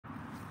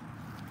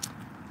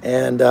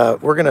And I'm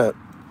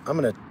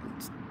gonna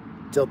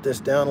tilt this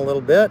down a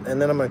little bit,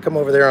 and then I'm gonna come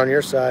over there on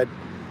your side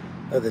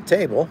of the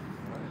table.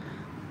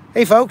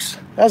 Hey folks,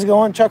 how's it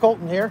going? Chuck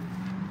Holton here,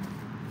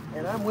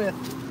 and I'm with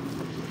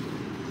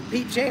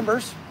Pete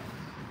Chambers,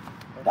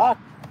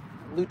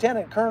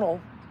 Lieutenant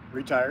Colonel,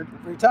 retired,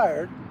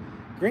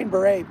 Green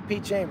Beret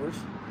Pete Chambers.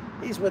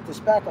 He's with the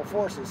Spackle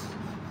Forces.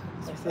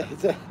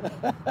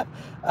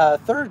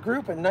 3rd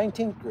Group and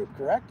 19th Group,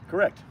 correct?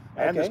 Correct.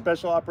 And okay. the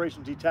Special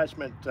Operations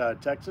Detachment,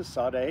 Texas,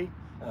 SOD-A.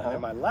 And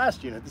then my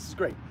last unit, this is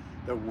great,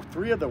 the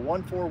 3 of the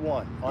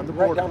 141 on the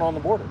border. Right down on the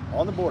border.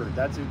 On the border.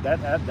 That's it.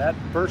 That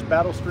first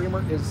battle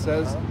streamer, it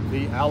says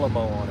the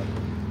Alamo on it.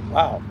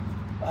 Wow.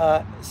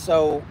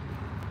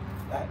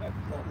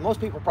 Most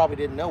people probably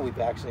didn't know we've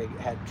actually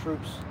had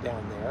troops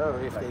down there,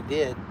 or if they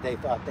did, they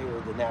thought they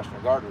were the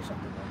National Guard or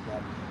something like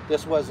that.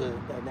 This was a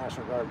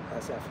National Guard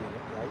SF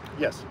unit, right?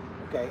 Yes.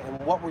 Okay, and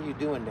what were you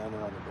doing down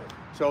there on the border?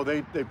 So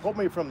they pulled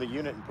me from the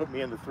unit and put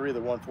me in the 3 of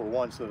the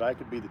 141 so that I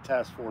could be the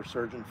task force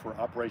surgeon for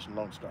Operation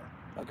Lone Star.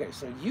 Okay,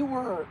 so you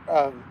were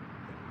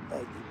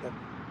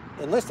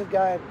enlisted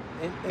guy,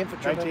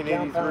 infantryman,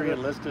 1983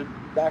 enlisted.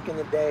 Back in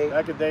the day.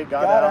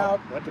 Got out,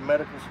 went to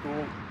medical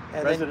school,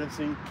 and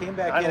residency. Came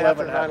back in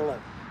after 9/11.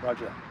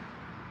 Roger.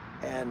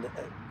 And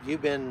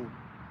you've been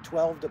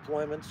 12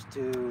 deployments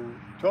to...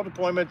 12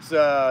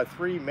 deployments,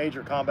 3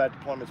 major combat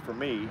deployments for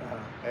me,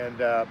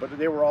 but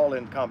they were all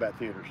in combat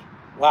theaters.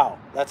 Wow,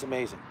 that's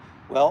amazing.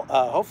 Well,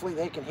 hopefully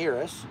they can hear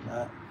us.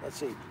 Let's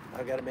see,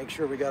 I got to make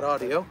sure we got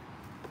audio.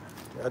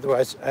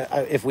 Otherwise,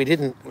 if we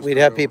didn't, we'd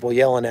have people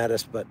yelling at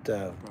us, but... what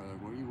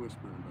are you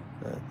whispering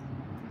about?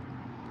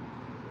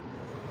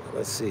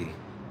 Let's see.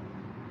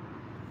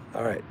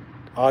 All right,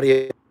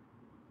 audio.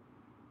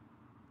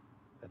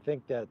 I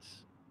think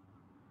that's...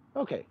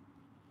 Okay.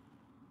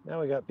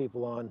 Now we got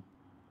people on.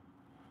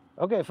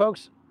 Okay,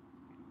 folks,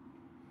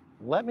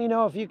 let me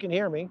know if you can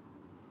hear me.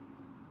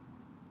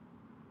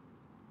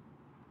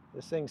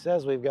 This thing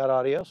says we've got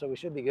audio, so we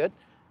should be good.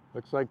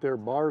 Looks like their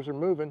bars are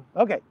moving.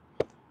 Okay,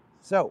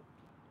 so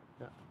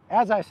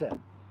as I said,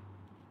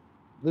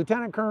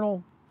 Lieutenant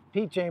Colonel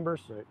Pete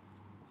Chambers,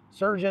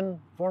 surgeon,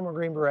 former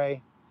Green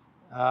Beret,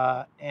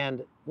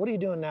 and what are you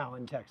doing now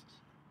in Texas?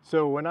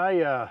 So when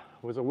I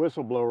was a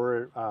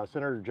whistleblower,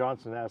 Senator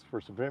Johnson asked for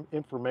some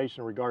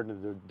information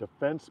regarding the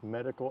Defense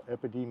Medical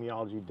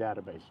Epidemiology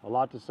Database. A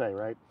lot to say,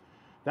 right?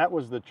 That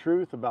was the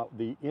truth about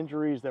the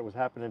injuries that was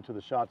happening to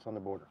the shots on the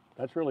border.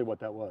 That's really what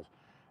that was.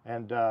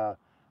 And I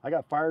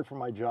got fired from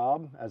my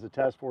job as a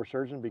task force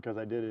surgeon because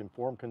I did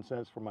informed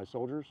consents for my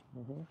soldiers.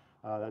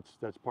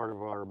 That's part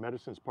of our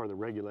medicine, it's part of the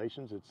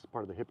regulations, it's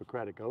part of the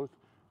Hippocratic Oath,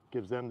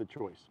 gives them the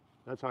choice.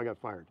 That's how I got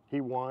fired.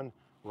 He won.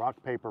 Rock,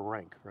 paper,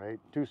 rank, right?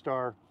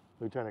 2-star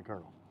lieutenant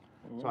colonel.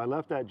 So I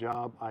left that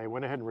job. I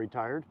went ahead and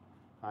retired.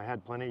 I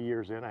had plenty of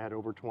years in. I had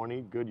over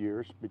 20 good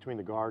years between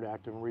the Guard,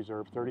 Active, and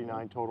Reserve,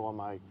 39 total on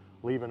my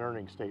leave and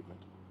earnings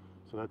statement.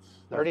 So that's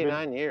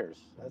 39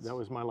 years. That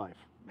was my life.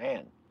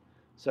 Man.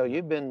 So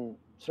you've been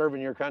serving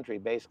your country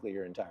basically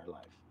your entire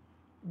life.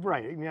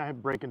 Right. I mean, I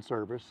had break in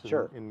service.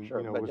 Sure, and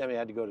sure. You know, but then you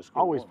had to go to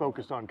school. Always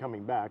focused on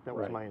coming back. That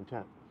was my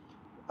intent.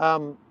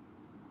 Tell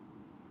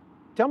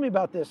me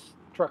about this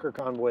trucker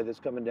convoy that's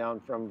coming down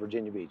from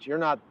Virginia Beach. You're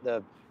not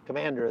the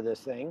commander of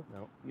this thing.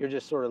 No. You're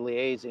just sort of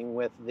liaising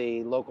with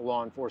the local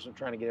law enforcement,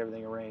 trying to get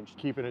everything arranged.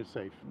 Keeping it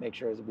safe. Make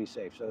sure it'll be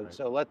safe.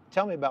 So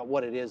tell me about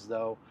what it is,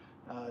 though.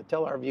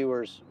 Tell our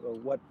viewers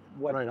what.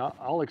 Right,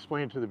 I'll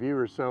explain to the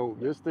viewers. So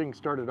this thing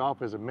started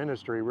off as a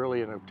ministry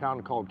really in a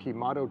town called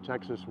Quemado,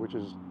 Texas, which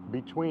is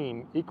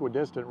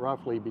equidistant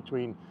roughly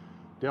between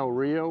Del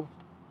Rio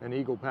and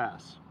Eagle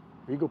Pass.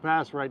 Eagle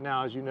Pass right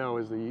now, as you know,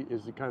 is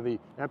the kind of the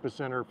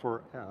epicenter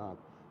for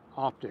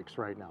optics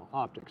right now,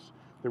 optics.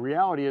 The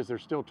reality is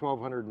there's still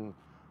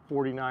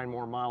 1,249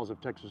 more miles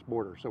of Texas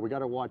border, so we got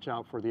to watch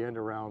out for the end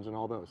arounds and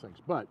all those things.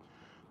 But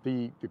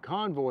the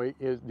convoy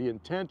the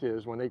intent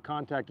is when they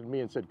contacted me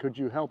and said, could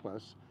you help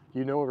us?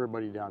 You know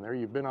everybody down there.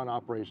 You've been on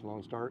Operation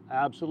Lone Star.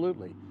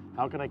 Absolutely.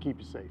 How can I keep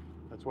you safe?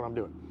 That's what I'm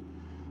doing.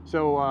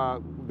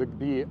 So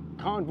the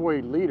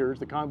convoy leaders,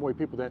 the convoy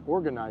people that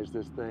organize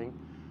this thing,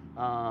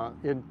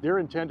 their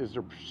intent is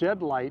to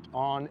shed light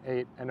on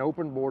an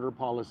open border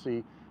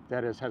policy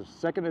that has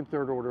 2nd and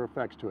 3rd order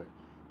effects to it,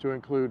 to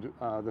include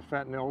the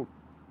fentanyl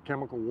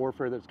chemical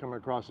warfare that's coming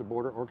across the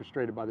border,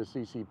 orchestrated by the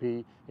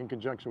CCP in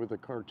conjunction with the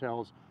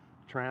cartels,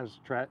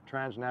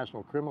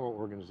 transnational criminal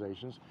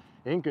organizations,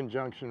 in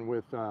conjunction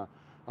with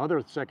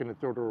other 2nd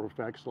and 3rd order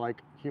effects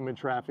like human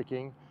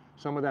trafficking.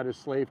 Some of that is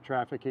slave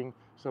trafficking.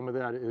 Some of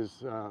that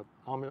is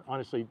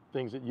honestly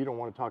things that you don't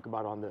want to talk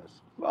about on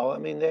this. Well, I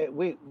mean,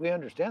 we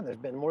understand there's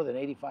been more than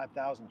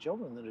 85,000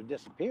 children that have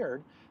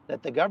disappeared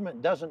that the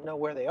government doesn't know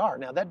where they are.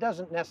 Now, that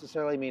doesn't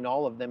necessarily mean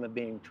all of them are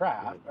being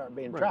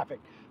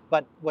trafficked,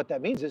 but what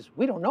that means is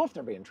we don't know if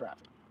they're being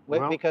trafficked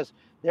because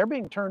they're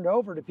being turned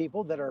over to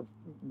people that are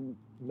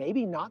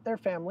maybe not their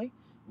family,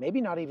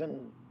 maybe not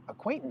even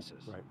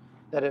acquaintances. Right.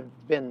 that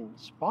have been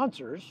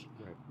sponsors,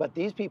 Right. but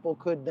these people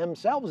could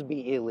themselves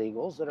be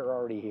illegals that are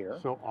already here.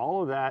 So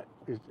all of that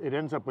it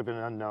ends up with an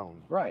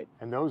unknown. Right.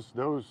 And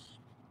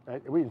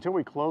until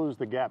we close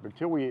the gap,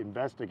 until we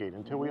investigate,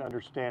 until we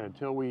understand,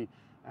 until we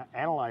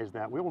analyze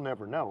that, we will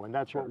never know. And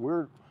that's Sure.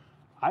 what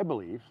I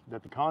believe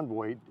that the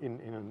Convoy,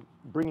 in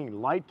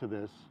bringing light to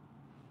this,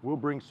 will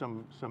bring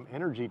some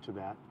energy to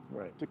that,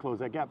 Right. to close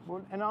that gap.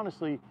 Well, and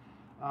honestly,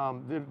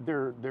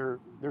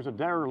 there's a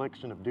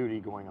dereliction of duty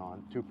going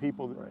on to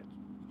people, Right.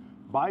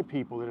 by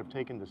people that have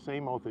taken the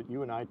same oath that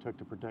you and I took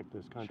to protect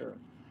this country. Sure.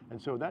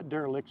 And so that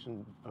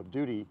dereliction of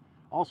duty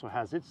also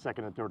has its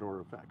second and third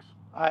order effects.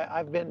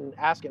 I've been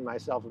asking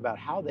myself about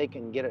how they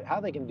can get it, how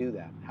they can do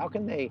that. How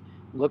can they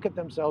look at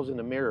themselves in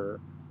the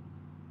mirror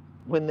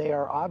when they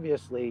are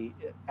obviously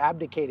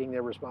abdicating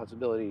their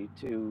responsibility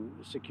to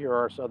secure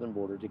our southern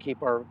border, to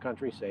keep our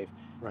country safe?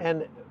 Right.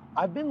 And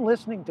I've been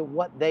listening to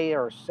what they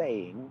are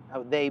saying,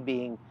 they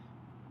being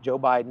Joe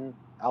Biden,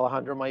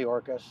 Alejandro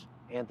Mayorkas,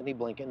 Anthony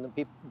Blinken,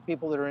 the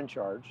people that are in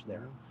charge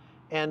there.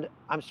 And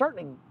I'm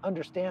starting to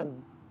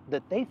understand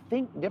that they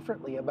think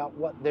differently about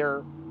what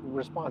their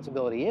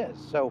responsibility is.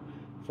 So,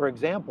 for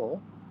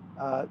example,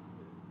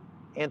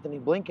 Anthony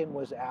Blinken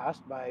was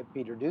asked by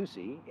Peter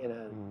Doocy in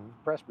a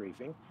press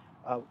briefing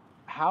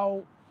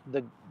how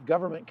the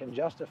government can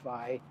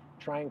justify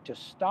trying to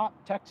stop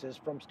Texas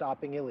from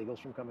stopping illegals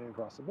from coming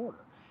across the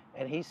border.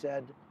 And he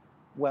said,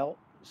 well,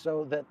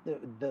 so that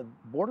the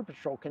Border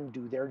Patrol can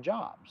do their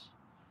jobs.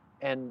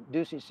 And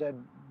Doocy said,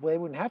 well, they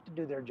wouldn't have to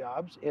do their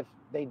jobs if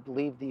they'd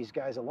leave these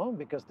guys alone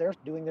because they're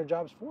doing their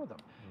jobs for them.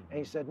 And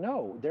he said,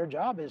 no, their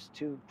job is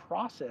to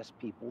process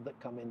people that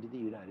come into the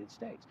United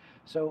States.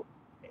 So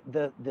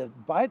the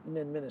Biden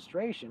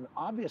administration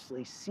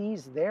obviously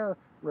sees their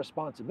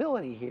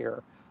responsibility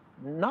here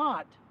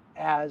not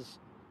as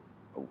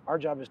our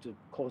job is to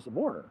close the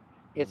border.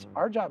 It's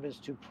our job is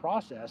to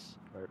process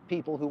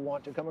people who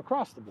want to come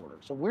across the border.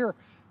 So we're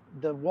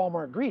the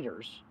Walmart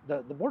greeters.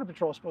 The Border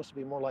Patrol is supposed to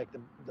be more like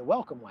the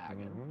welcome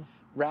wagon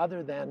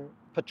rather than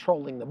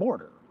patrolling the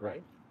border,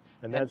 right?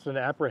 And that's an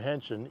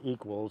apprehension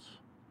equals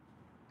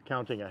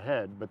counting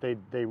ahead, but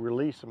they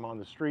release them on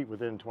the street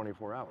within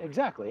 24 hours.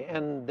 Exactly,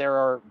 and there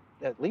are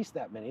at least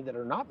that many that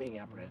are not being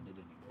apprehended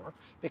anymore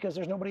because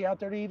there's nobody out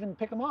there to even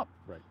pick them up.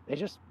 Right. They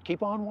just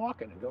keep on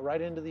walking and go right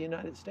into the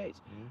United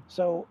States.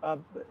 So,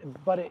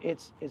 but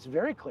it's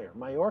very clear.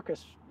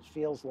 Mayorkas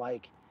feels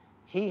like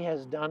he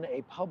has done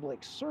a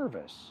public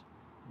service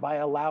by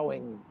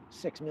allowing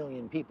 6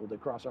 million people to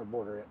cross our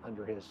border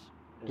under his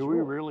Do we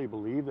rule. really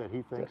believe that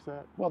he thinks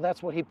that? Well,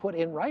 that's what he put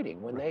in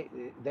writing when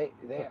they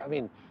I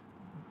mean,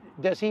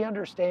 does he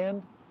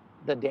understand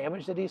the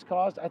damage that he's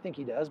caused? I think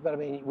he does, but I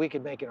mean, we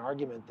could make an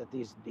argument that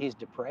he's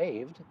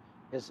depraved.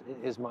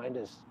 His mind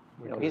is,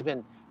 he's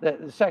been,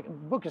 the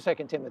second book of 2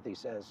 Timothy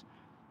says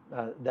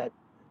that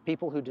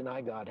people who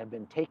deny God have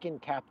been taken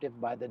captive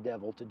by the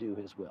devil to do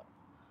his will.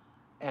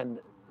 And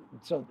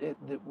so,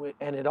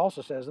 it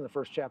also says in the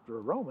first chapter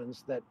of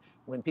Romans that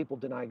when people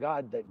deny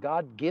God, that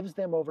God gives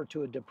them over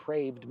to a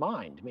depraved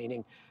mind,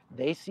 meaning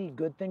they see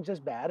good things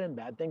as bad and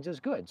bad things as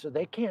good. So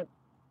they can't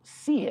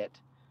see it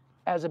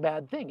as a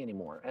bad thing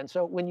anymore. And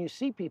so when you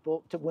see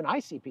people, when I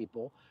see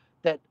people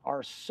that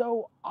are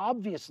so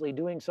obviously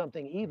doing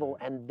something evil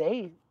and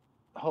they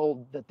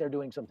hold that they're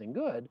doing something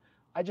good,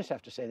 I just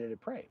have to say they're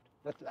depraved.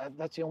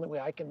 That's the only way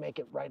I can make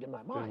it right in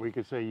my mind. Then we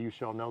could say, you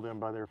shall know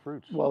them by their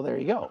fruits. Well, there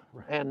you go.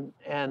 Right.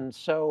 And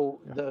so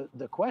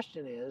the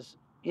question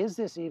is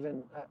this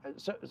even,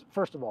 so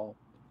first of all,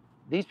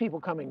 these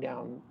people coming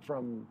down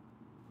from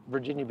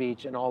Virginia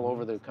Beach and all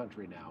over the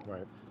country now.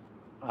 Right.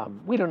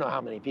 We don't know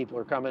how many people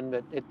are coming,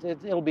 but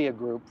it'll be a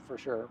group for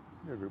sure.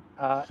 A group.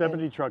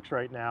 70 trucks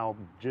right now,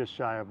 just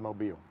shy of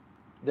Mobile.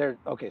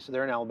 Okay, so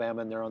they're in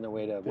Alabama and they're on their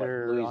way to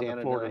They're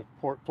Louisiana? on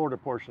the Florida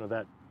portion of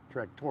that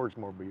trek towards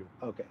Mobile.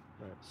 Okay.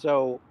 Right.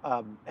 So,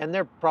 and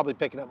they're probably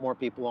picking up more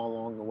people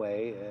along the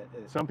way.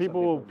 Some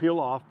people will peel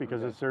off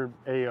because it's their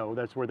AO,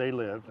 that's where they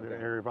live, their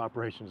Okay. area of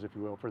operations, if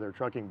you will, for their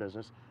trucking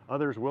business.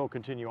 Others will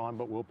continue on,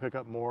 but will pick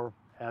up more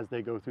as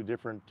they go through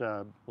different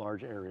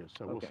large areas,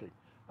 so we'll see.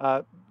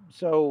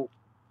 So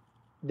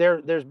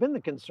there's been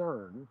the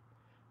concern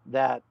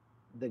that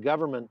the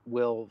government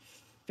will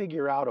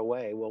figure out a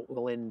way,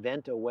 will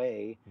invent a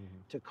way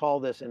to call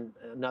this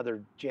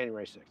another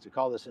January 6th, to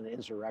call this an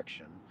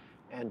insurrection.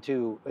 And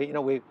to,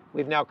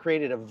 we've now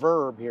created a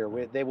verb here.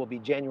 They will be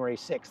January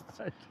 6th,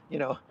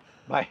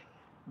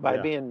 by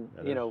being,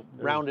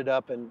 rounded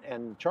up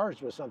and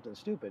charged with something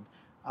stupid.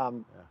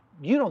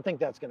 You don't think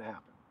that's going to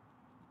happen.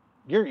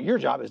 Your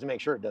job is to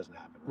make sure it doesn't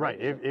happen. Right.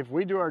 If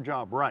we do our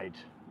job right,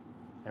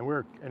 and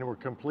we're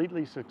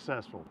completely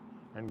successful,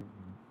 and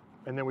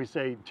then we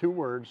say 2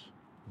 words,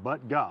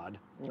 but God,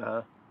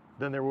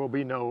 then there will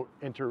be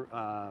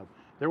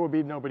there will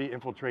be nobody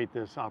infiltrate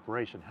this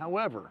operation.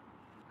 However,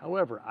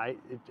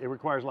 it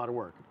requires a lot of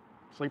work,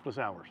 sleepless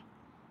hours.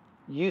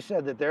 You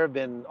said that there have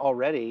been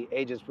already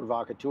agents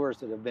provocateurs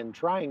that have been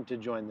trying to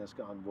join this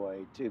convoy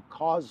to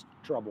cause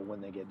trouble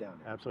when they get down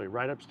here. Absolutely.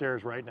 Right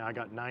upstairs right now, I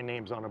got 9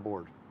 names on a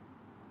board.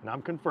 and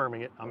I'm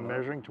confirming it. I'm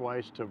measuring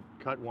twice to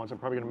cut once. I'm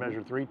probably going to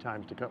measure 3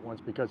 times to cut once,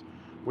 because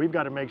we've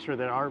got to make sure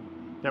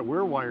that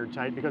we're wired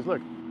tight. Because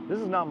look, this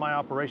is not my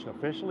operation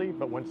officially,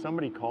 but when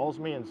somebody calls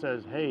me and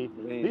says, hey,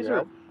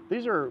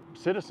 these are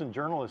citizen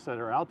journalists that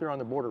are out there on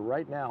the border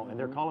right now, and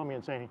they're calling me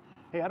and saying,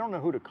 hey, I don't know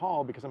who to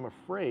call because I'm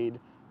afraid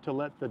to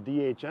let the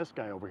DHS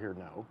guy over here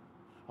know.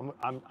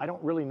 I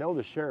don't really know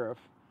the sheriff,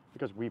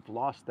 because we've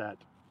lost that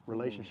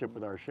relationship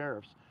with our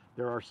sheriffs.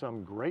 There are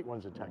some great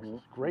ones in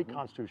Texas, great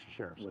constitutional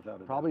sheriffs,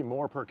 probably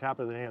more per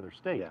capita than any other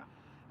state.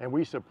 And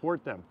we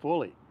support them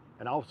fully.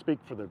 And I'll speak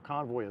for the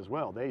Convoy as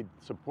well. They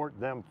support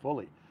them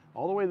fully.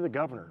 All the way to the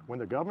governor. When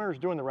the governor is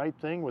doing the right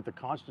thing with the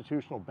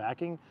constitutional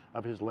backing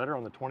of his letter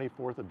on the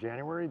 24th of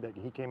January, that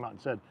he came out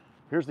and said,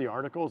 here's the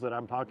articles that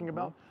I'm talking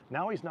about.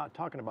 Now he's not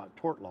talking about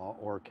tort law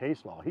or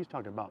case law. He's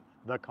talking about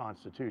the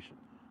Constitution.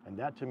 And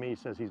that to me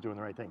says he's doing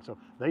the right thing. So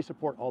they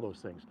support all those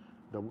things.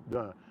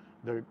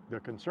 The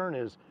concern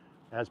is,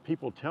 as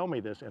people tell me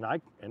this,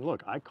 and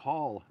look, I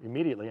call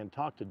immediately and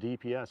talk to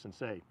DPS and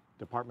say,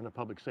 Department of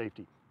Public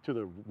Safety, to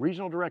the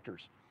regional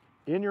directors,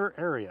 in your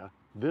area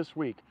this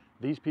week,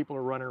 these people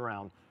are running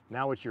around.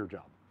 Now it's your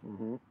job.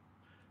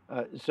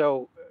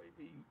 So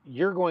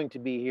you're going to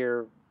be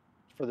here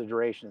for the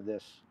duration of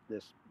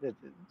this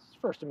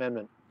First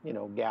Amendment,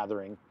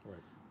 gathering.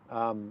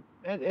 And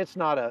it's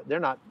not they're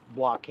not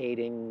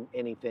blockading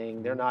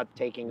anything. They're not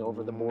taking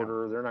over the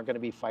border. They're not going to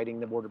be fighting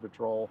the Border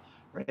Patrol.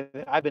 Right?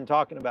 I've been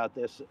talking about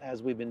this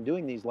as we've been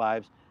doing these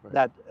lives,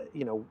 that,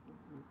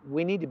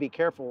 we need to be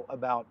careful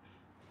about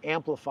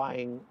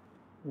amplifying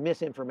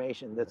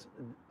misinformation that's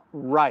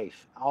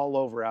rife all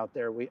over out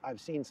there.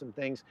 I've seen some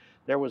things.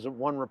 There was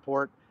one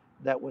report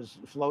that was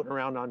floating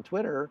around on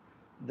Twitter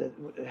that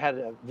had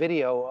a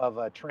video of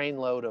a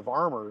trainload of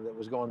armor that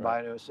was going by,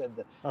 and it said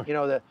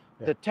that,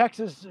 the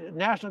Texas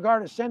National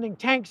Guard is sending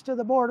tanks to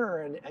the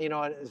border, and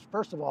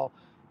first of all,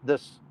 the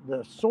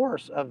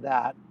source of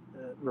that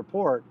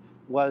report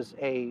was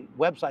a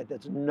website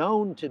that's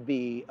known to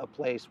be a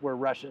place where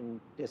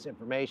Russian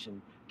disinformation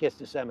gets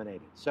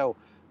disseminated. So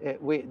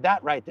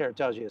that right there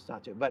tells you it's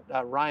not true. But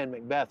Ryan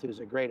Macbeth, who's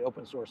a great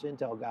open source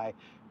intel guy,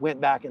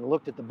 went back and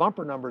looked at the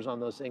bumper numbers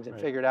on those things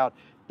and figured out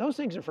those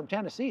things are from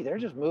Tennessee. They're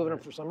just moving them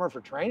for somewhere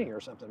for training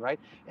or something, right?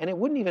 And it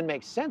wouldn't even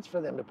make sense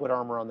for them to put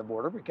armor on the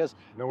border, because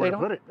nowhere to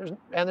put it.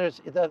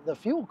 There's the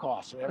fuel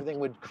costs and everything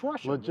would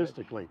crush them.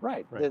 Logistically.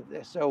 Right.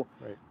 So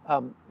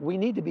we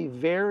need to be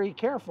very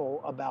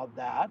careful about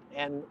that.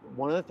 And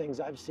one of the things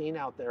I've seen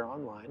out there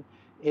online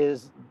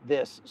is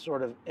this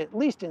sort of, at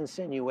least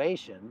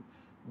insinuation,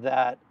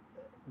 that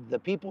the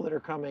people that are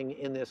coming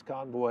in this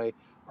convoy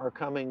are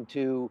coming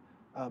to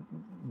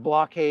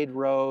blockade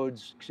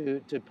roads,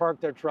 to park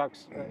their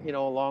trucks,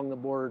 along the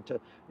border, to,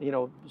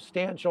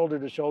 stand shoulder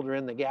to shoulder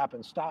in the gap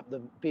and stop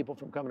the people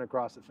from coming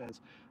across the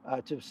fence,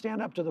 to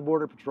stand up to the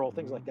Border Patrol,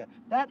 things like that.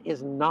 That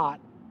is not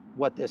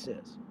what this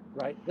is,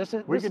 right?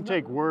 We can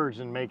take words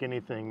and make any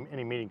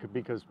meaning,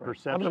 because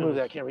perception. I'm gonna move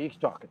that camera, you keep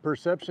talking.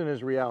 Perception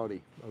is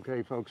reality,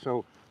 okay, folks?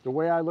 So the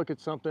way I look at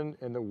something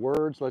and the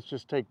words, let's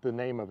just take the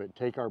name of it,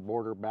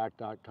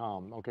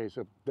 takeourborderback.com. Okay,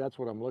 so that's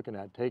what I'm looking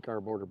at, Take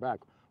Our Border Back.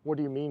 What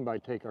do you mean by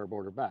take our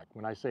border back?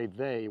 When I say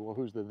they, well,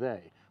 who's the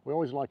they? We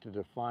always like to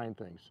define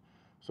things.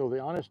 So the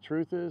honest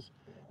truth is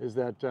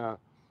that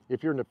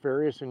if you're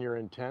nefarious in your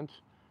intent,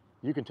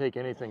 you can take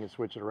anything and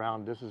switch it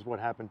around. This is what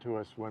happened to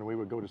us when we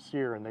would go to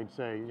SEER and they'd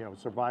say,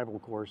 survival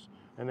course,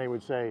 and they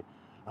would say,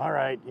 all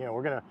right,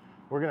 we're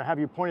gonna have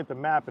you point at the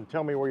map and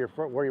tell me where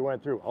you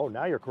went through. Oh,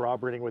 now you're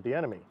corroborating with the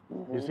enemy.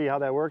 You see how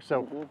that works?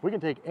 So we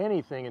can take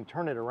anything and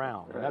turn it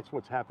around. And that's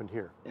what's happened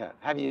here. Yeah.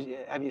 Have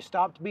you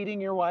stopped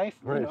beating your wife?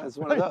 Right. It's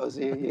one of those.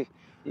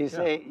 You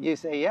say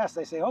yes.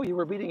 They say, oh, you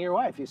were beating your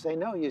wife. You say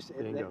no. They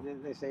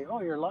say,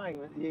 oh, you're lying.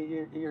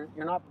 You're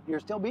not. You're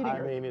still beating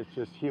her. I mean, it's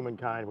just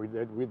humankind.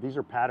 These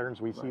are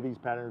patterns. We see these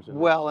patterns.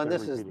 And and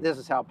this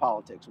is how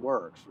politics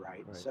works,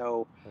 right?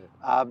 So,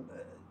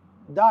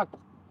 Doc,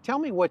 tell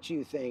me what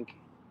you think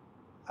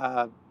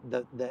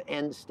the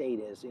end state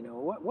is.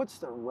 What's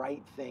the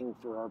right thing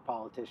for our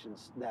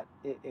politicians, that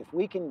if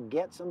we can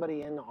get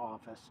somebody in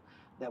office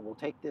that will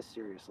take this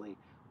seriously,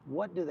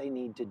 what do they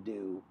need to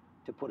do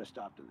to put a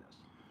stop to this?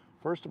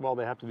 First of all,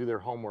 they have to do their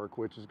homework,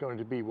 which is going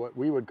to be what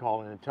we would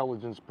call an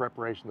intelligence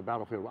preparation of the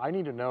battlefield. I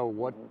need to know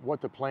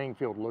what the playing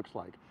field looks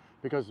like,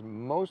 because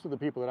most of the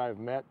people that I've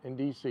met in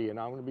DC, and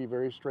I'm going to be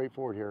very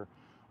straightforward here,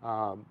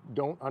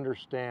 don't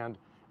understand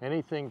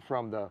anything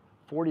from the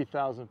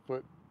 40,000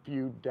 foot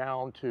view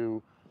down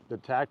to the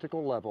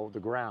tactical level, the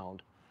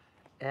ground,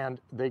 and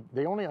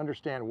they only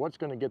understand what's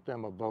going to get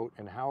them a vote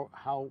and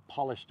how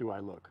polished do I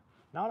look.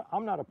 Now,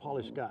 I'm not a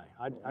polished guy.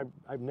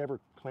 I've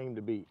never claimed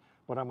to be,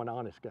 but I'm an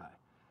honest guy.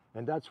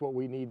 And that's what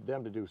we need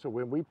them to do. So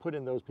when we put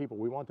in those people,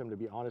 we want them to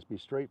be honest, be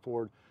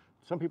straightforward.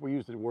 Some people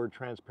use the word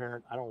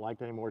transparent. I don't like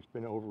that anymore. It's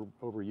been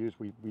overused.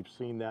 We've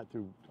seen that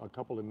through a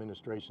couple of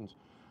administrations.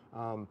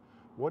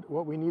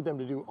 What we need them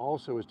to do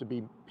also is to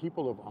be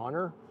people of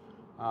honor,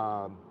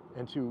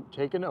 and to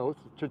take an oath,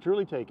 to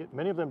truly take it.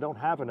 Many of them don't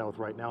have an oath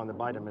right now in the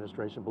Biden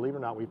administration. Believe it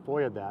or not, we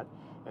FOIA'd that.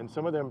 And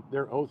some of them,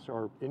 their oaths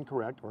are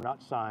incorrect or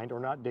not signed or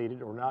not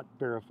dated or not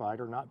verified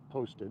or not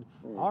posted.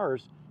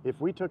 Ours, if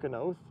we took an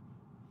oath,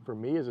 for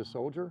me as a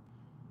soldier,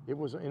 it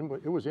was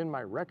in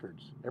my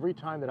records. Every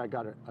time that I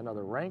got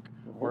another rank,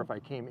 or if I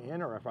came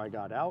in, or if I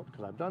got out,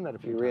 because I've done that a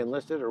few You times.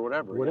 re-enlisted or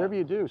whatever. Whatever yeah.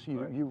 you do, so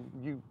Right.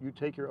 you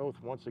take your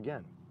oath once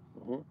again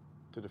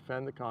to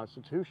defend the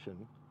Constitution,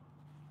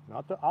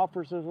 not the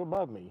officers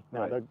above me.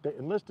 Now Right. the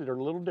enlisted are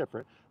a little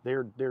different.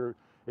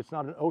 It's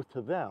not an oath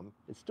to them.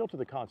 It's still to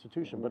the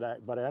Constitution.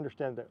 But I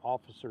understand that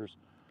officers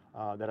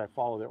that I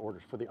follow their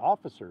orders. For the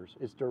officers,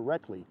 it's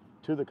directly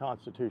to the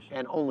Constitution.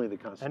 And only the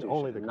Constitution. And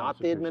only the not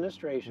the Constitution.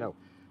 administration. No.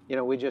 You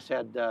know, we just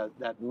had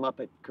that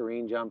Muppet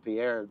Corinne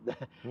Jean-Pierre.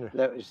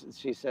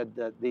 She said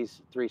that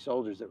these 3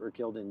 soldiers that were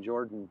killed in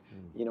Jordan,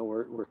 you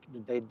know,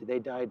 they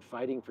died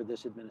fighting for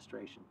this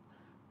administration.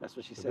 That's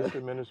what she said. This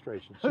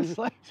administration. It's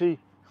like, See,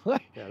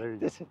 like, yeah, there you go.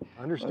 this-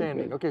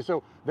 Understanding. Okay,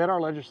 so that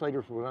our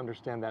legislators would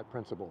understand that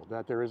principle,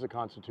 that there is a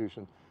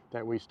Constitution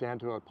that we stand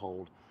to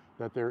uphold,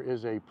 that there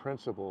is a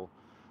principle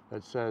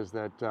that says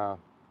that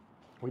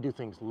we do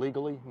things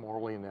legally,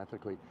 morally, and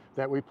ethically,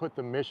 that we put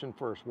the mission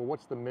first. Well,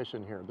 what's the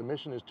mission here? The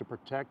mission is to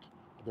protect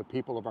the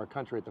people of our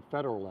country at the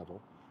federal level,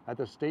 at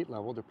the state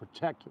level, to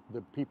protect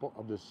the people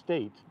of the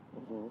state.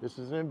 This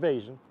is an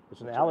invasion.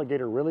 It's an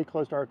alligator really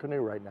close to our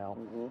canoe right now,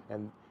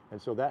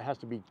 and so that has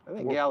to be. I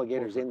think the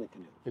alligator's in the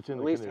canoe. It's in at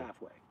the least canoe.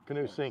 halfway.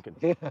 Canoe's sinking.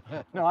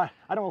 No, I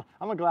don't.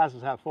 I'm a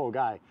glasses half full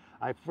guy.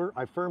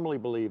 I firmly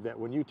believe that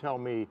when you tell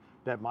me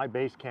that my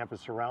base camp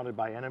is surrounded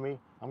by enemy,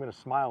 I'm going to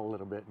smile a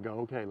little bit and go,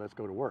 okay, let's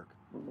go to work.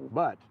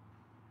 But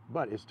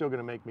it's still going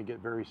to make me get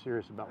very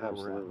serious about where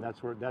we're at. And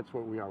that's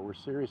what we are. We're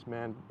serious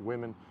men,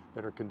 women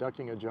that are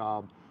conducting a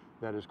job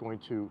that is going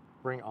to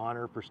bring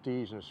honor,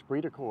 prestige, and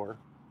esprit de corps.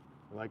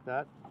 You like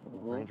that?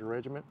 Ranger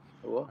Regiment.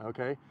 Cool.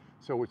 Okay.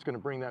 So it's going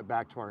to bring that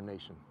back to our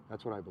nation.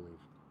 That's what I believe.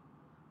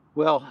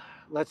 Well,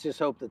 let's just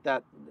hope that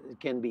that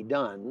can be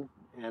done,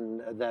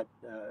 and that,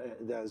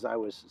 as I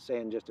was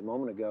saying just a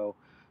moment ago,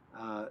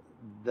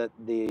 that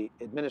the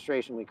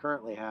administration we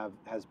currently have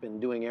has been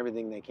doing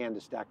everything they can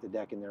to stack the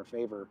deck in their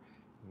favor,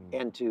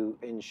 and to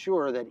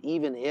ensure that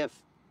even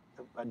if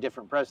a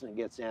different president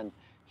gets in,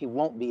 he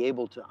won't be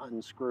able to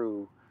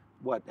unscrew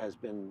what has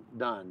been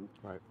done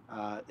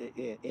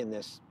in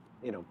this,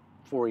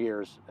 4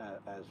 years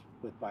as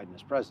with Biden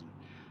as president.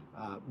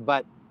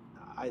 But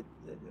I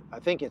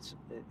think it's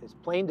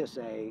plain to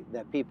say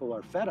that people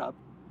are fed up,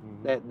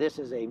 that this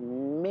is a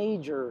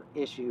major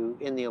issue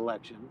in the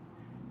election,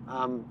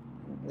 and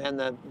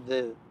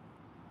the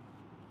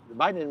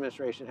Biden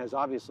administration has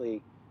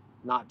obviously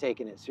not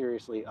taken it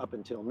seriously up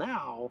until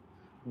now.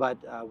 But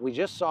we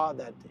just saw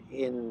that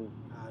in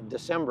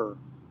December,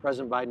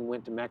 President Biden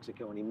went to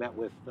Mexico and he met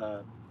with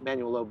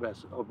Manuel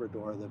Lopez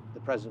Obrador, the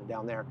president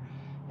down there,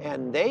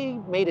 and they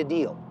made a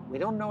deal. We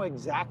don't know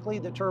exactly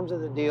the terms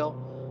of the deal,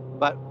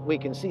 but we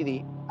can see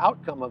the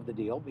outcome of the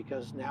deal,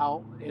 because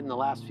now in the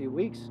last few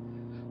weeks,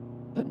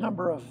 the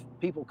number of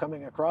people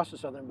coming across the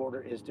southern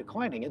border is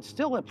declining. It's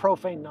still a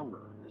profane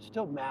number. It's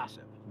still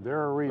massive. There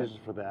are reasons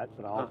for that,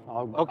 but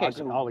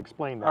I'll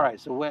explain that. All right,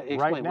 so explain.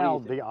 Right now,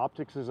 the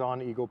optics is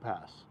on Eagle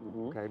Pass.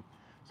 Okay,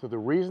 so the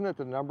reason that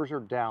the numbers are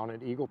down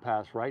at Eagle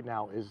Pass right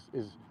now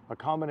is a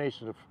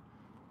combination of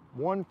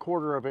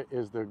 1/4 of it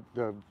is the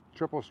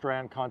triple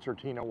strand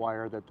concertina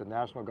wire that the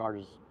National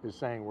Guard is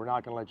saying we're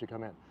not going to let you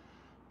come in.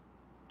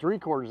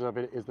 3/4 of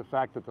it is the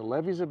fact that the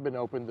levees have been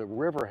opened. The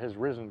river has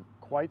risen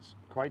quite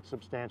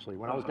substantially.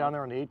 When I was down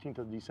there on the 18th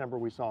of December,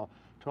 we saw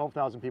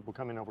 12,000 people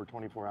come in over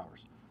 24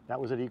 hours. That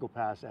was at Eagle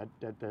Pass at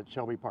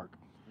Shelby Park.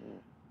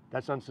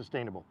 That's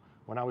unsustainable.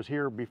 When I was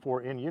here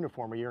before in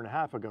uniform a year and a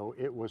half ago,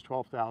 it was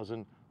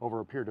 12,000 over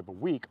a period of a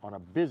week on a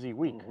busy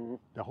week,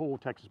 the whole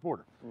Texas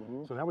border.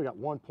 So now we got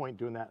 1 point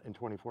doing that in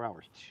 24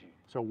 hours.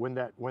 So when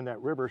that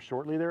river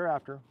shortly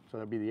thereafter, so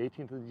that'd be the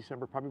 18th of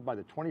December, probably by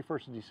the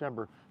 21st of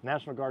December,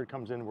 National Guard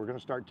comes in, we're gonna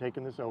start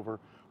taking this over.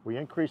 We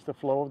increase the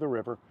flow of the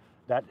river,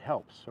 that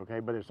helps, okay?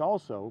 But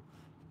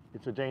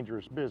it's a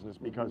dangerous business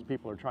because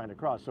people are trying to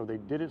cross. So they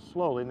did it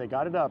slowly and they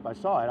got it up. I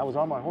saw it, I was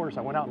on my horse,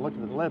 I went out and looked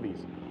at the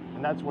levees,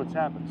 and that's what's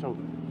happened. So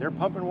they're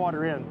pumping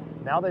water in.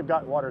 Now they've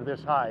got water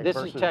this high. This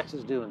is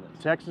Texas doing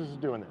this. Texas is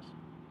doing this.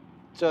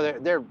 So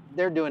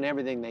they're doing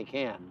everything they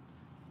can,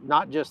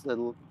 not just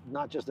the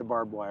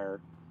barbed wire,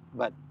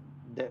 but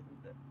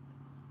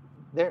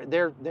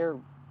they're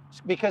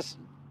because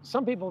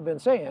some people have been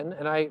saying,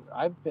 and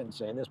I've been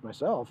saying this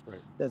myself,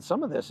 that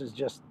some of this is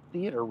just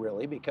theater,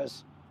 really,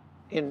 because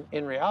in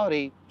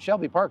reality,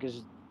 Shelby Park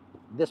is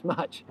this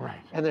much,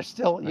 and there's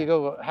still you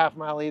go a half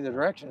mile either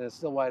direction, and it's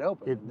still wide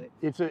open.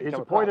 It's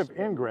a point of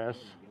ingress.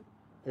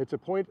 It's a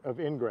point of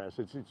ingress.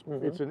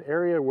 It's an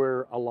area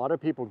where a lot of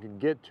people can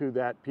get to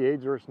that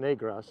Piedras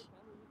Negras,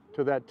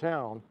 to that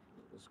town,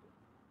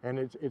 and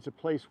it's a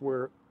place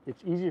where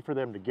it's easy for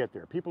them to get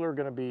there. People are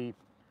going to be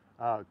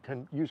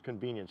use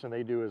convenience, and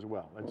they do as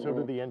well, and so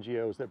do the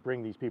NGOs that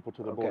bring these people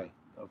to the border.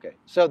 Okay,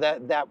 so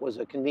that was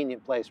a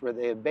convenient place where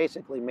they had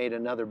basically made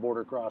another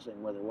border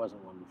crossing where there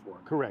wasn't one before.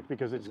 Correct,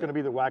 because it's going to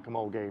be the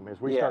whack-a-mole game. As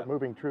we Yeah. start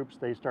moving troops,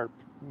 they start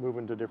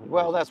moving to different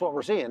Well, places. that's what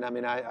we're seeing. I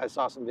mean, I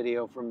saw some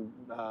video from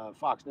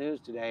Fox News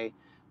today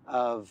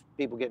of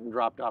people getting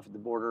dropped off at the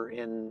border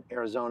in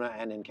Arizona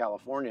and in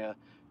California,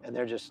 and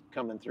they're just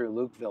coming through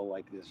Lukeville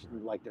like this,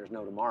 like there's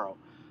no tomorrow.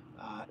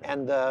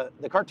 And the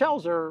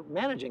cartels are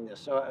managing this.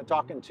 So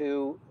talking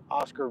to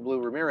Oscar Blue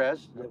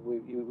Ramirez, that we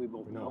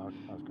both know,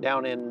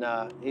 down in,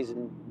 he's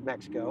in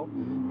Mexico,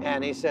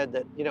 and he said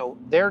that, you know,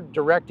 they're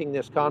directing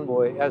this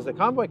convoy. As the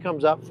convoy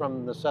comes up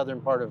from the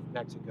southern part of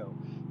Mexico,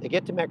 they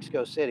get to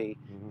Mexico City,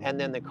 and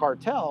then the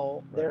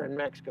cartel there in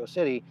Mexico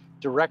City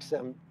directs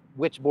them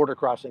which border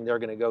crossing they're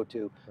going to go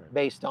to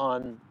based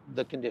on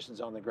the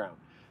conditions on the ground.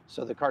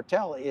 So the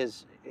cartel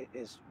is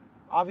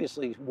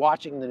obviously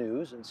watching the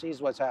news and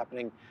sees what's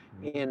happening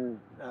in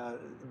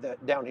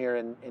down here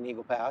in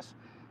Eagle Pass.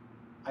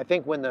 I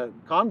think when the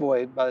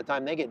convoy, by the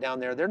time they get down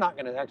there, they're not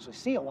going to actually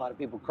see a lot of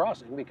people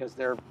crossing because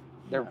they're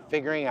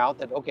figuring out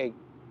that, okay,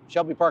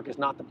 Shelby Park is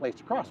not the place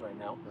to cross right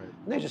now,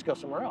 and they just go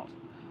somewhere else.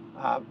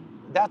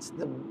 That's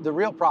the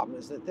real problem,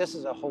 is that this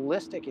is a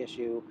holistic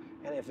issue,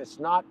 and if it's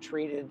not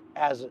treated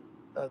as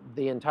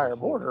the entire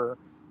border,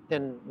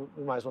 then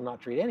we might as well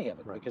not treat any of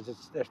it,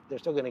 because they're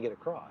still going to get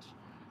across.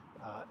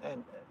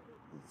 And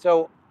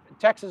so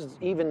Texas is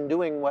even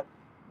doing what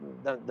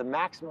the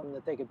maximum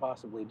that they could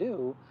possibly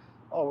do.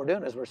 All we're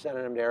doing is we're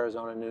sending them to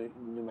Arizona,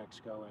 New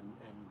Mexico, and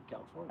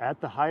California.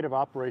 At the height of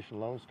Operation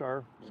Lone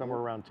Star, somewhere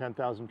around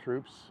 10,000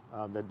 troops.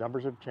 The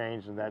numbers have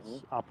changed, and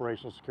that's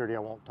operational security. I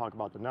won't talk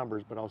about the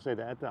numbers, but I'll say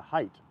that at the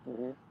height,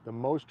 the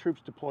most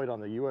troops deployed on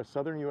the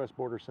southern U.S.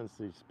 border since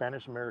the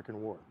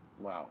Spanish-American War.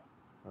 Wow.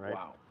 All right.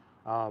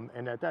 Wow.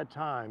 And at that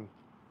time,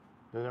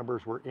 the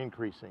numbers were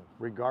increasing,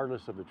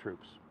 regardless of the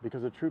troops,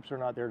 because the troops are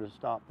not there to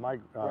stop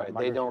migrants.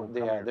 They don't.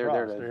 They're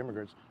there to. They're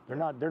immigrants. They're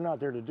not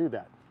there to do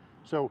that.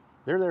 So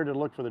they're there to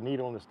look for the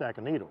needle in the stack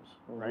of needles,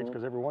 right?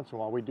 Because every once in a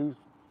while we do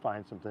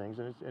find some things,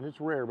 and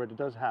it's rare, but it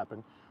does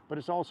happen. But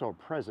it's also a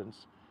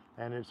presence,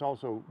 and it's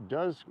also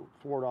does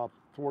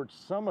thwart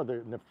some of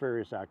the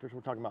nefarious actors. We're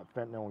talking about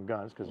fentanyl and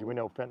guns, because we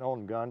know fentanyl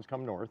and guns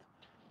come north.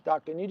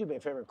 Doc, can you do me a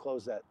favor and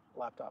close that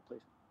laptop,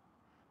 please?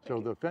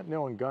 Thank you. The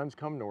fentanyl and guns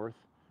come north,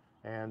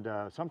 and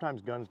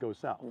sometimes guns go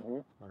south.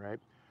 All right.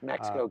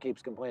 Mexico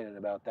keeps complaining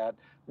about that.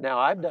 Now,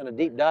 I've done a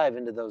deep dive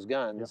into those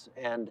guns,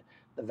 and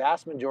the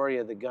vast majority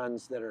of the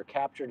guns that are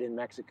captured in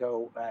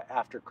Mexico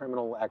after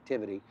criminal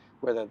activity,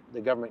 where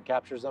the government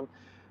captures them,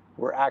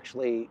 were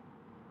actually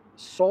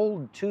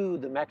sold to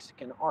the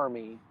Mexican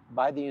army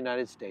by the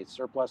United States,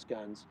 surplus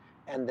guns,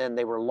 and then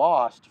they were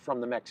lost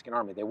from the Mexican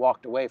army. They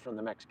walked away from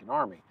the Mexican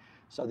army.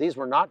 So these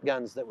were not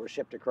guns that were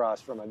shipped across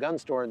from a gun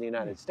store in the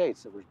United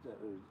States that were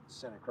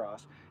sent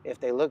across. If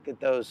they look at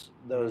those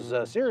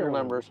serial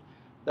numbers,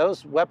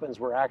 those weapons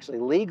were actually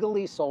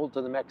legally sold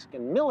to the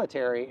Mexican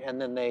military, and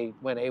then they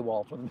went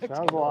AWOL from the Mexican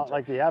Sounds a lot military.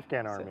 like the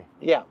Afghan army.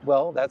 Yeah,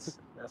 well, that's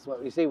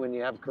what we see when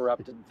you have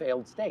corrupted,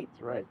 failed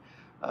states. Right.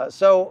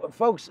 So,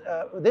 folks,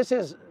 this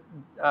is,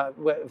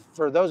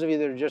 for those of you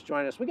that are just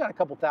joining us, we got a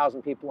couple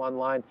thousand people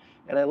online,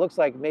 and it looks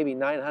like maybe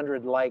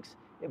 900 likes.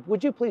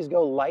 Would you please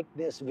go like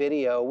this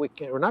video?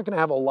 We're not going to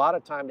have a lot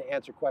of time to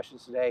answer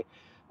questions today,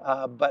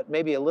 but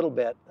maybe a little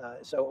bit.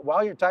 So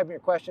while you're typing your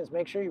questions,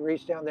 make sure you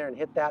reach down there and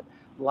hit that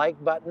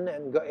like button.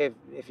 And go,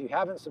 if you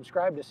haven't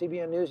subscribed to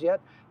CBN News yet,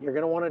 you're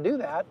going to want to do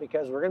that,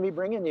 because we're going to be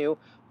bringing you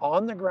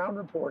on-the-ground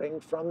reporting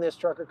from this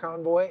trucker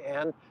convoy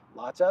and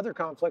lots of other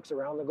conflicts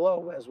around the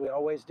globe, as we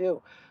always do.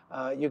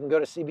 You can go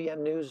to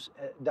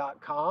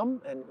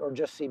cbnnews.com or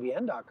just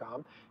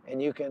cbn.com,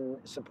 and you can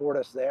support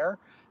us there.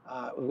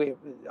 We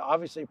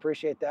obviously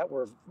appreciate that.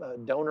 We're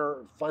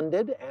donor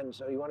funded, and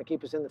so you want to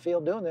keep us in the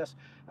field doing this.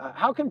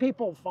 How can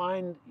people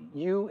find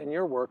you and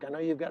your work? I know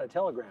you've got a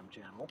Telegram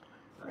channel.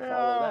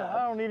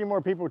 I don't need any more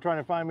people trying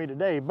to find me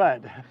today,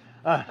 but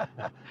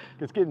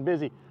it's getting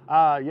busy.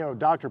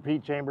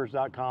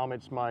 drpetechambers.com.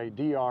 It's my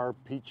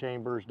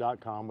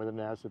drpetechambers.com with an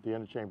S at the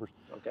end of Chambers.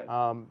 Okay.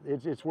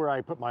 It's where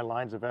I put my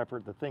lines of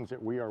effort, the things that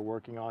we are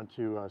working on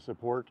to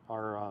support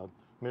our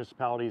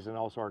municipalities and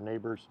also our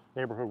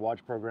neighborhood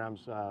watch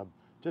programs,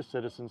 just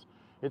citizens.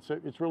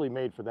 It's really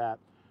made for that.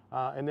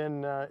 And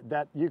then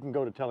that you can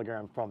go to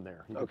Telegram from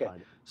there. You can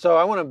find it. So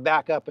I want to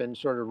back up and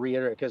sort of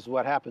reiterate, because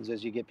what happens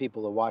is you get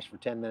people to watch for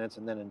 10 minutes,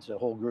 and then it's a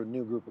whole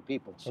new group of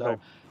people. So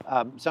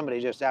somebody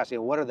just asked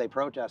you, what are they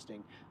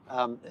protesting?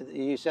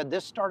 You said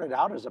this started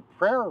out as a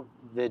prayer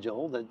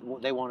vigil that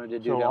they wanted to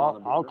do down on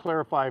the border. I'll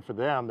clarify for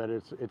them that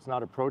it's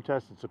not a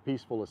protest, it's a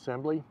peaceful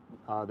assembly.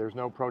 There's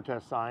no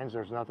protest signs,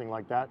 there's nothing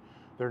like that.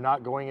 They're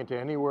not going into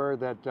anywhere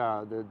that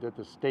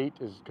the state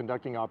is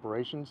conducting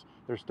operations.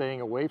 They're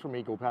staying away from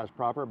Eagle Pass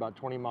proper, about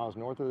 20 miles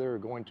north of there,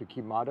 going to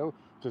Quemado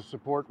to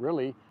support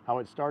really how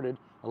it started,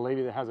 a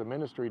lady that has a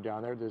ministry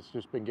down there that's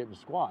just been getting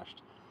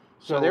squashed.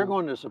 So they're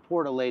going to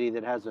support a lady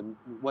that has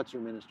what's her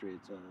ministry?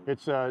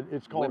 It's called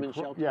Women's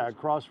Shelters?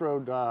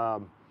 Crossroad.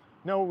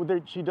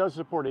 No, she does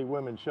support a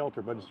women's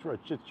shelter, but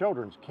it's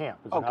children's camp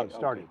is how it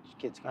started. Okay.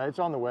 Kids camp. It's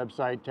on the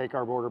website,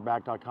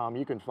 takeourborderback.com.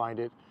 You can find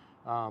it.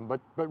 But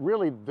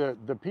really,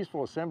 the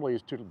peaceful assembly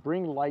is to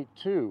bring light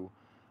to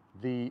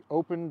the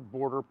open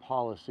border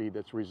policy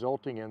that's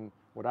resulting in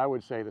what I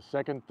would say the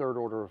second, third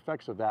order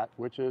effects of that,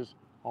 which is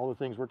all the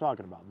things we're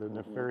talking about, the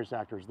nefarious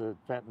actors, the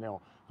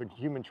fentanyl, the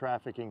human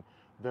trafficking,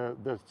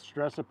 the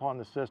stress upon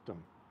the system,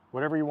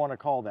 whatever you want to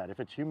call that. If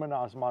it's human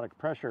osmotic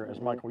pressure,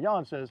 as Michael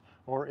Yon says,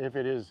 or if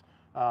it is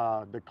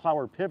the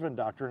Cloward-Piven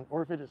doctrine,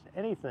 or if it is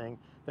anything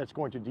that's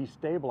going to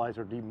destabilize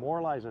or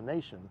demoralize a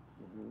nation,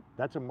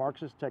 that's a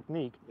Marxist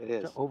technique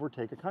to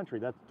overtake a country.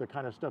 That's the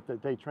kind of stuff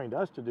that they trained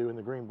us to do in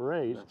the Green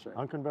Berets,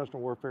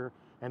 unconventional warfare,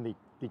 and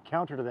the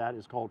counter to that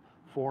is called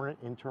foreign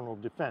internal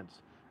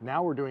defense.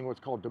 Now we're doing what's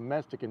called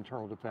domestic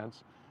internal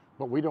defense,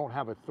 but we don't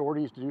have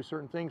authorities to do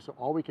certain things, so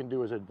all we can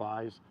do is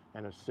advise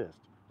and assist.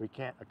 We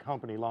can't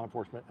accompany law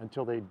enforcement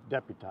until they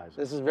deputize.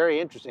 This is very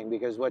interesting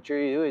because what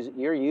you're doing is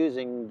you're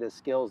using the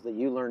skills that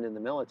you learned in the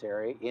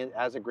military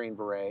as a Green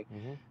Beret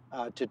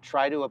to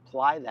try to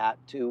apply that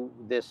to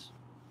this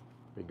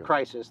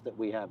crisis that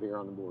we have here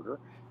on the border,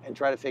 and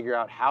try to figure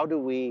out how do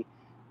we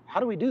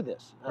do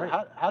this?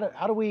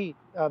 How do we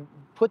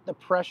put the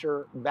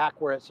pressure back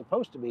where it's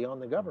supposed to be on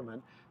the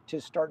government to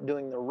start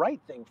doing the right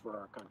thing for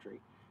our country,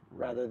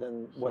 rather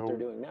than what they're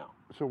doing now?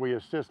 So we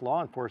assist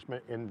law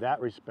enforcement in that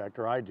respect,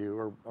 or I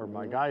do, or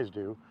my guys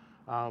do,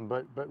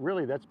 but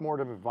really that's more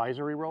of an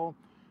advisory role.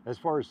 As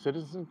far as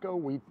citizens go,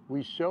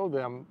 we show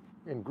them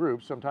in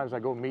groups. Sometimes I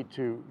go meet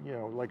to,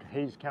 like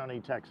Hays County,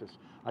 Texas.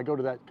 I go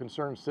to that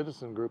concerned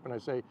citizen group and I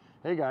say,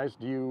 hey guys,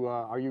 do you,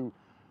 are you,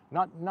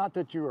 not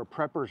that you are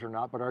preppers or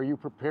not, but are you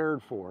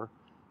prepared for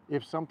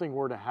if something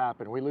were to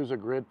happen, we lose a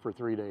grid for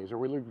 3 days or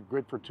we lose a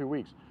grid for 2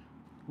 weeks?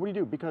 What do you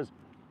do? Because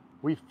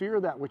we fear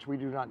that which we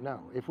do not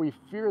know. If we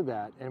fear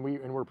that and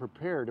we're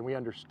prepared and we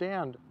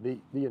understand the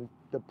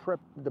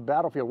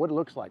battlefield, what it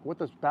looks like, what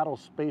this battle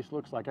space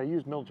looks like. I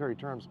use military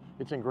terms.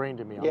 It's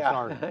ingrained in me. I'm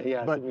sorry.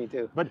 Yeah, me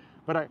too.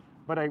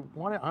 But I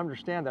want to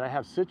understand that I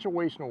have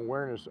situational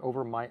awareness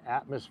over my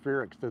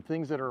atmospherics, the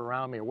things that are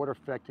around me, or what are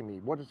affecting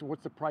me.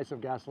 What's the price of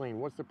gasoline?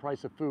 What's the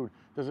price of food?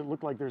 Does it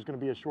look like there's going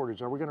to be a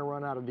shortage? Are we going to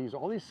run out of diesel?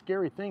 All these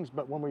scary things.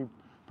 But when we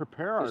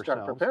prepare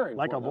ourselves,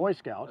 like a Boy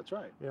Scout, that's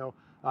right.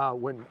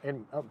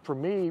 For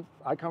me,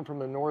 I come from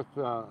the north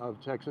of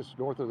Texas,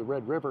 north of the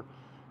Red River.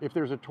 If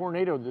there's a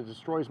tornado that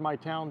destroys my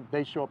town,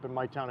 they show up in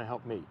my town to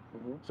help me.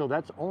 So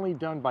that's only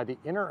done by the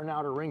inner and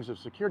outer rings of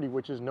security,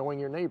 which is knowing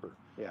your neighbor,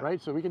 right?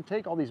 So we can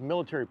take all these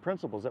military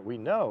principles that we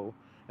know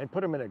and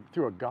put them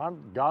through a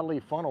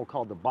godly funnel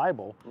called the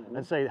Bible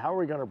and say, how are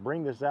we going to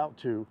bring this out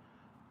to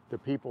the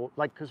people?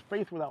 Like, because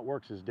faith without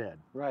works is dead.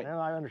 Right. And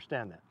I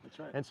understand that. That's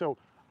right. And so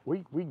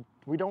we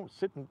don't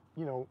sit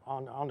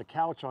on the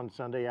couch on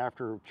Sunday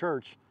after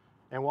church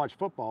and watch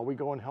football. We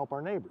go and help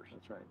our neighbors.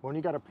 That's right. When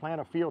you got to plant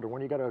a field or when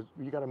you got to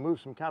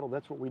move some cattle,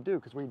 that's what we do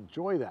because we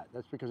enjoy that.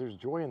 That's because there's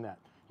joy in that.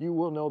 You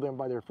will know them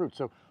by their fruit.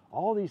 So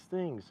all these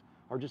things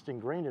are just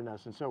ingrained in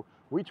us, and so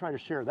we try to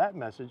share that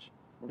message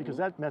because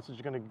that message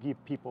is going to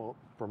give people,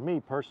 for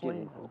me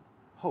personally,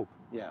 hope.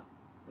 Yeah.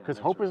 Because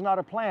hope is not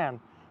a plan,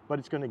 but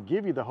it's going to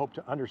give you the hope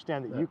to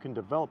understand that you can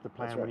develop the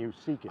plan when you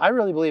seek it. I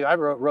really believe, I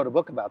wrote a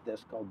book about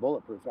this called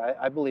Bulletproof.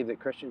 I believe that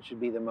Christians should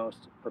be the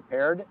most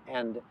prepared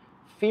and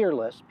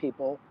fearless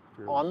people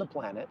on the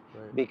planet,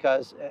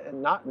 because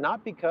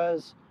not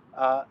because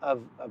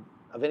of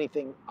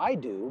anything I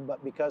do,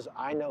 but because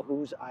I know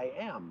whose I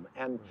am.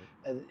 And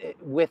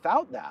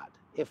without that,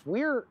 if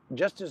we're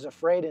just as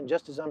afraid and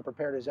just as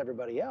unprepared as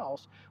everybody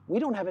else, we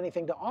don't have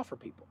anything to offer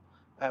people.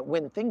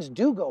 When things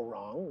do go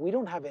wrong, we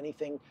don't have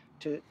anything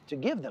to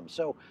give them.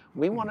 So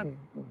we want to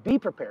be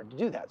prepared to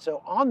do that.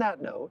 So on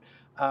that note,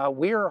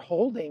 we're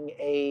holding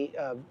a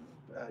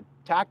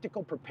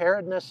tactical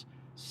preparedness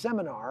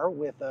seminar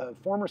with a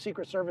former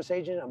Secret Service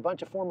agent, a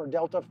bunch of former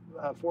Delta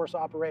Force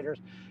operators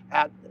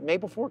at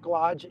Maple Fork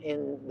Lodge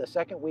in the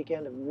second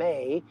weekend of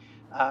May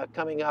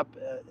coming up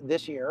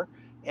this year.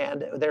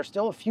 And there's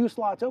still a few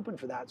slots open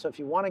for that. So if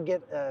you want to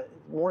get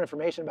more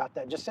information about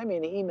that, just send me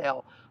an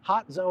email,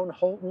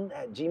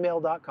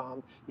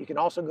 hotzoneholton@gmail.com. You can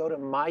also go to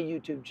my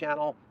YouTube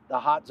channel, The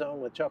Hot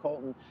Zone with Chuck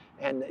Holton,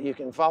 and you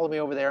can follow me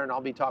over there, and I'll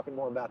be talking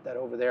more about that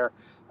over there.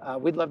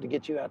 We'd love to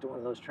get you out to one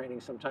of those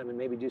trainings sometime and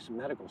maybe do some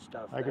medical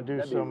stuff. I could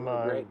do some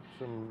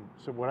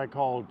what I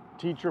call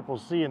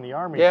TCCC in the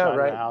Army side of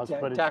the house.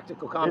 But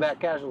tactical combat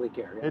casualty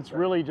care. Yeah, it's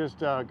really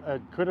just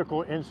a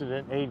critical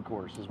incident aid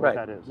course is what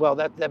that is. Well,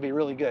 that'd be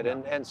really good.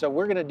 And so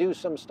we're going to do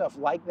some stuff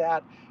like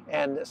that,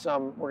 and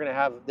we're going to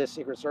have this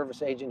Secret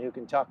Service agent who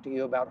can talk to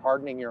you about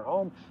hardening your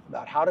home,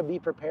 about how to be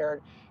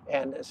prepared.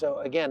 And so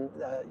again,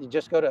 you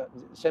just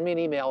send me an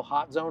email,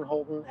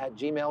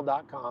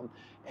 hotzoneholton@gmail.com,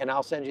 and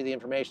I'll send you the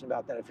information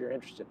about that if you're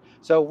interested.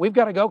 So we've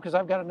got to go because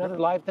I've got another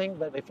live thing.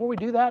 But before we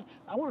do that,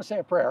 I want to say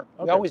a prayer.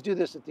 We always do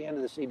this at the end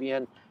of the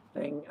CBN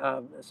thing.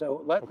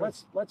 So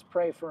let's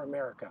pray for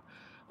America.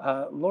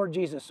 Lord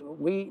Jesus,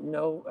 we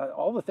know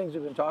all the things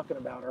we've been talking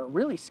about are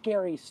really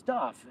scary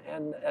stuff,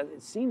 and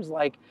it seems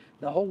like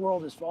the whole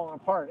world is falling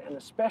apart, and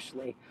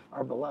especially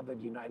our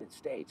beloved United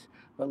States.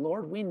 But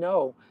Lord, we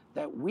know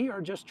that we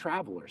are just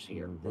travelers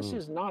here. This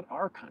is not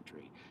our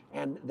country,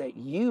 and that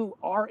you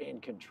are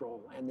in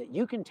control, and that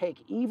you can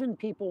take even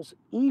people's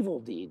evil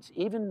deeds,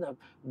 even the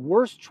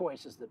worst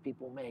choices that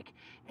people make,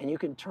 and you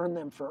can turn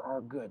them for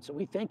our good. So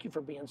we thank you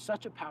for being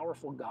such a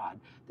powerful God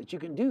that you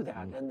can do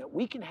that, and that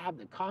we can have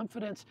the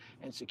confidence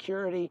and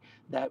security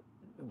that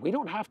we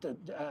don't have to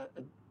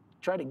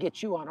try to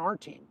get you on our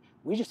team.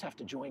 We just have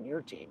to join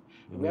your team.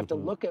 And we have to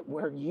look at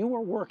where you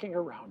are working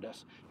around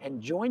us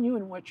and join you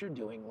in what you're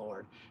doing,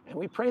 Lord. And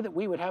we pray that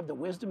we would have the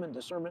wisdom and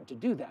discernment to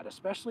do that,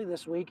 especially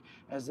this week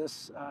as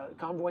this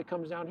convoy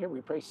comes down here.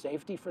 We pray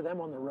safety for them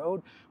on the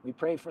road. We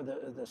pray for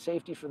the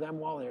safety for them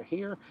while they're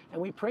here.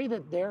 And we pray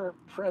that their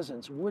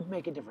presence would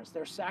make a difference.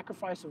 Their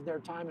sacrifice of their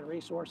time and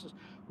resources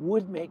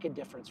would make a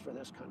difference for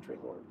this country,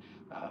 Lord,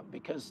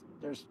 because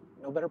there's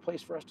no better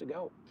place for us to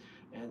go.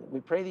 And we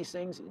pray these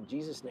things in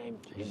Jesus' name.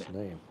 Jesus'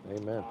 Amen. name.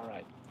 Amen. All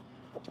right.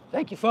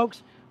 Thank you,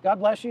 folks. God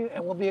bless you,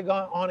 and we'll be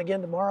on again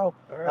tomorrow.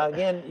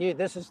 Again,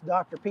 this is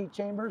Dr. Pete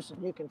Chambers,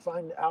 and you can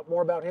find out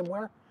more about him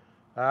where?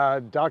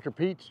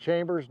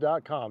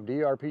 drpetechambers.com,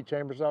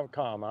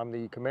 drpetechambers.com. I'm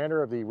the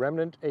commander of the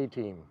Remnant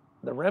A-Team.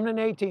 The Remnant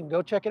A-Team.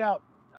 Go check it out.